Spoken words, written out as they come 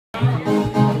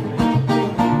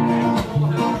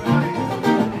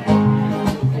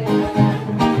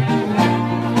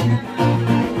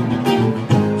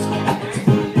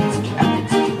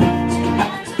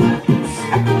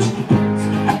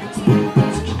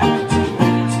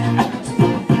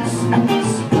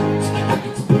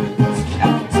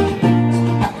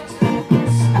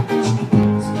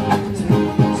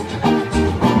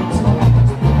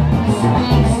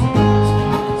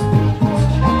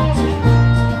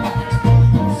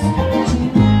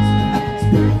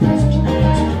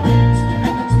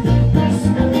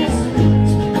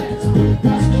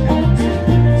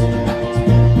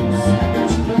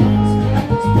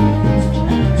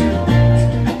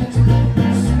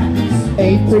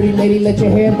Pretty lady, let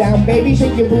your hair down, baby.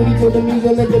 Shake your booty to the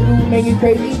music, let the groove make you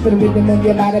crazy. For the rhythm of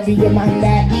your body, be your mind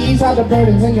at ease. All the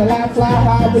burdens in your life fly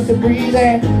high with the breeze,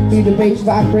 and feel the bass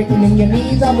vibrating in your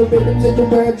knees. All the rhythms of the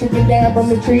world trickling down from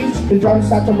the trees. The drums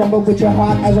start to rumble with your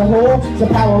heart as a whole. It's the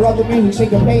power of the music,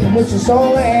 syncopated with your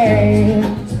soul. And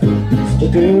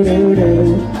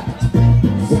do-do-do-do,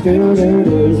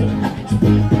 do-do-do-do.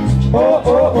 Oh,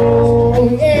 oh, oh,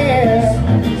 yeah.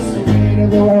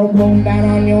 The world blown down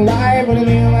on your life, but it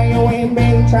ain't like you ain't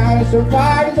been trying to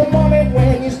survive. It's a moment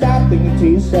when you stop thinking to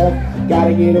yourself,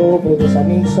 gotta get over this, I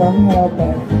need some help.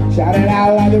 And shout it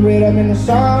out like the rhythm in the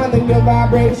song, then your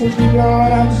vibrations keep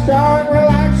going on strong.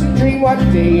 Relax and dream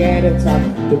one day at a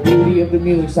time. The beauty of the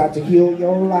music starts to heal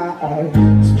your life.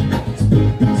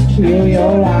 Heal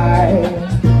your life.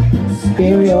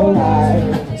 Heal your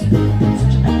life.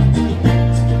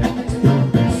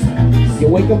 You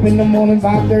wake up in the morning,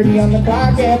 5:30 on the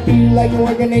clock. Yeah, feel like you're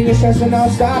working and you're stressing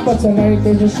non-stop. But tonight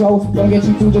there's a show, gonna get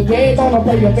you through the day. Gonna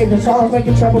play your favorite songs, make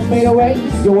your troubles fade away.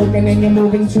 You're working and you're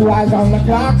moving, 2 eyes on the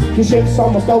clock. Your shift's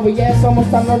almost over, yeah, it's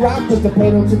almost time to rock. Put the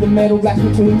pedal to the metal, blast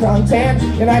between tongue 10.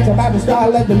 Your night's about to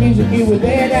start, let the music be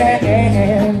within.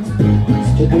 And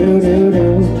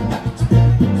do-do-do-do,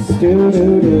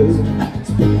 do-do-do-do.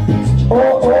 Oh,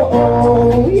 oh,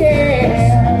 oh, yeah.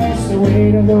 The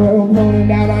weight of the world pulling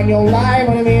down on your life.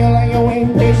 When you feel like you're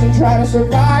impatient trying to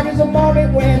survive, is a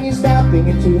moment when you stop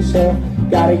thinking to yourself,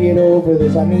 gotta get over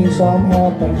this, I need some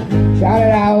help. And shout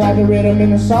it out like the rhythm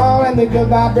in the song, and the good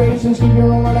vibrations keep you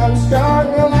rolling on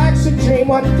strong. Relax and dream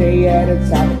one day at a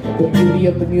time. The beauty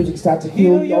of the music starts to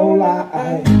heal your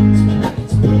life.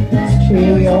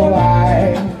 Heal your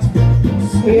life.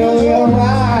 Heal your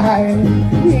life.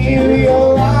 Heal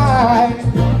your life.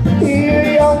 Heal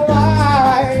your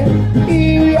life.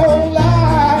 Heal your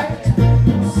life.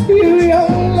 Heal your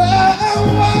life.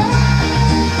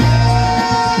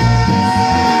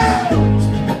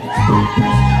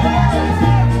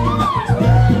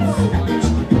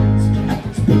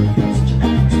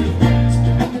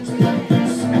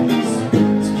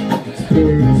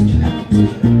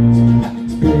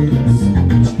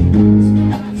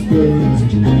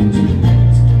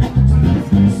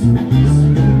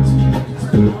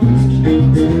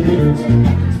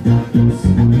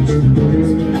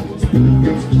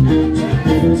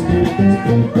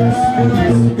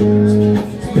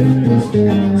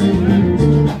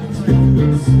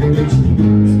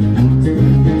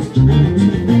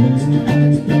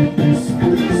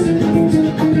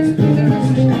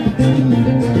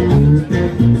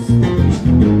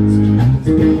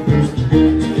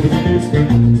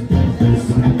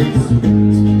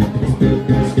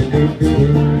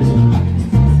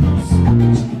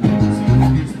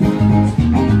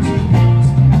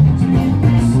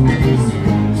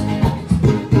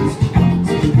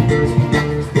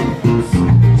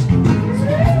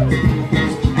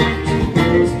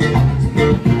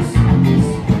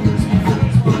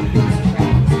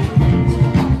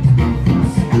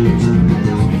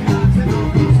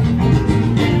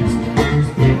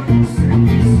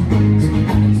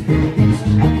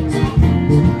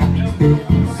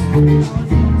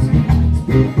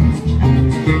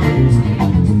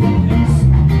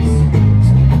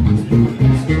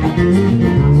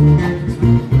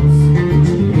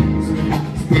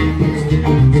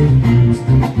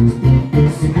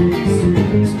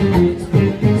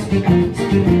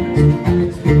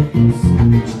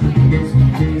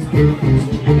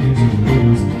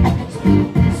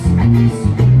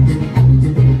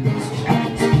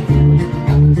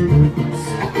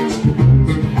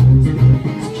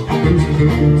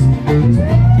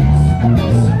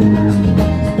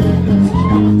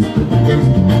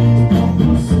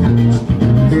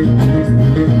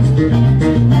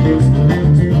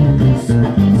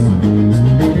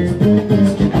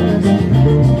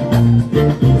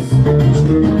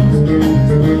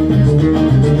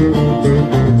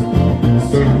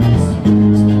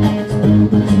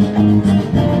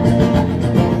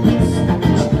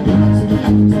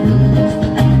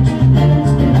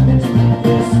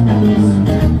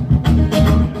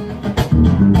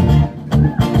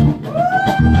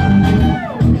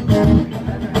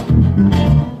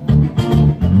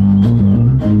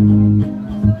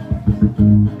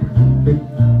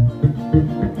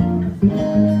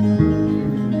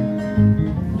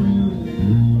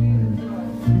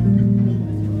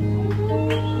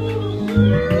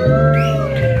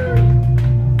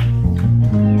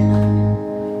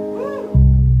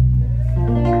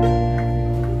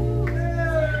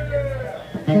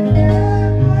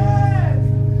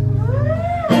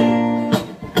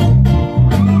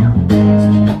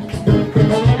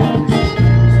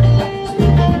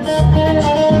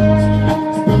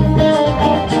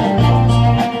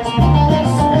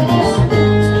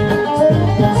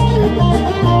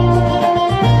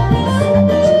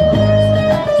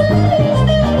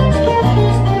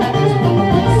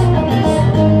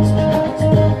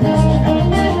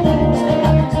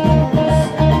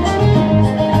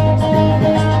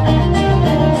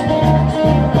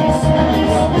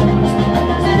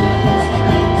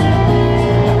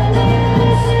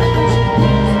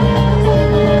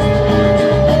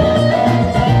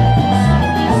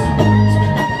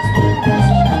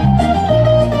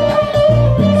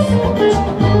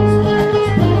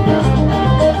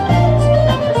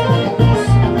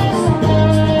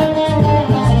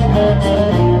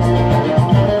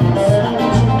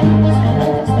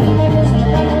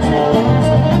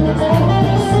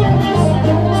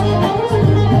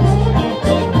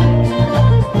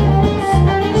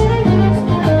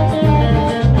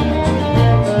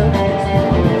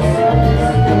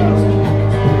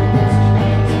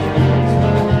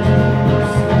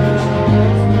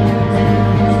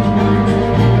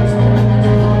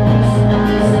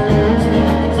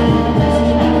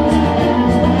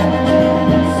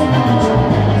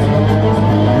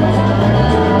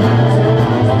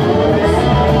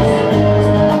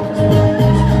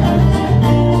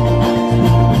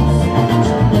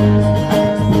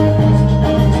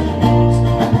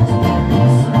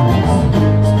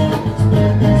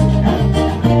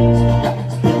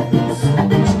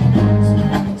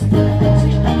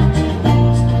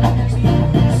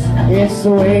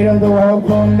 weight of the world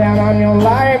pulling down on your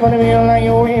life. When you feel like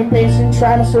you're impatient,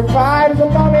 trying to survive. There's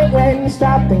a moment when you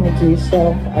stop thinking to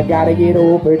yourself, I gotta get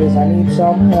over this, I need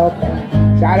some help.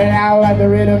 Shout it out like the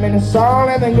rhythm in a song,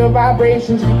 and then good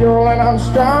vibrations keep you rolling on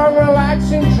strong.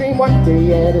 Relax and dream one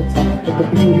day at a time. Let the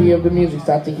beauty of the music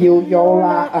start to heal your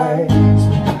life.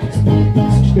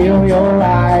 Heal your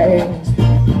life.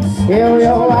 Heal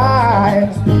your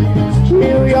life.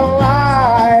 Heal your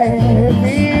life.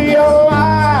 Heal your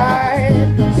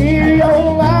life. Heal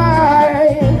your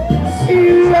life.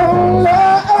 Heal your life.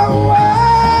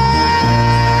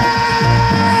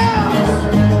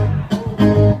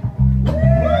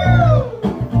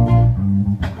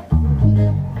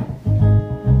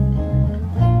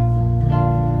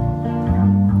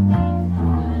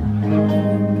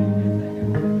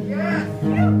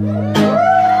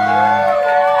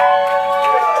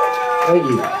 Thank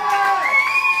you.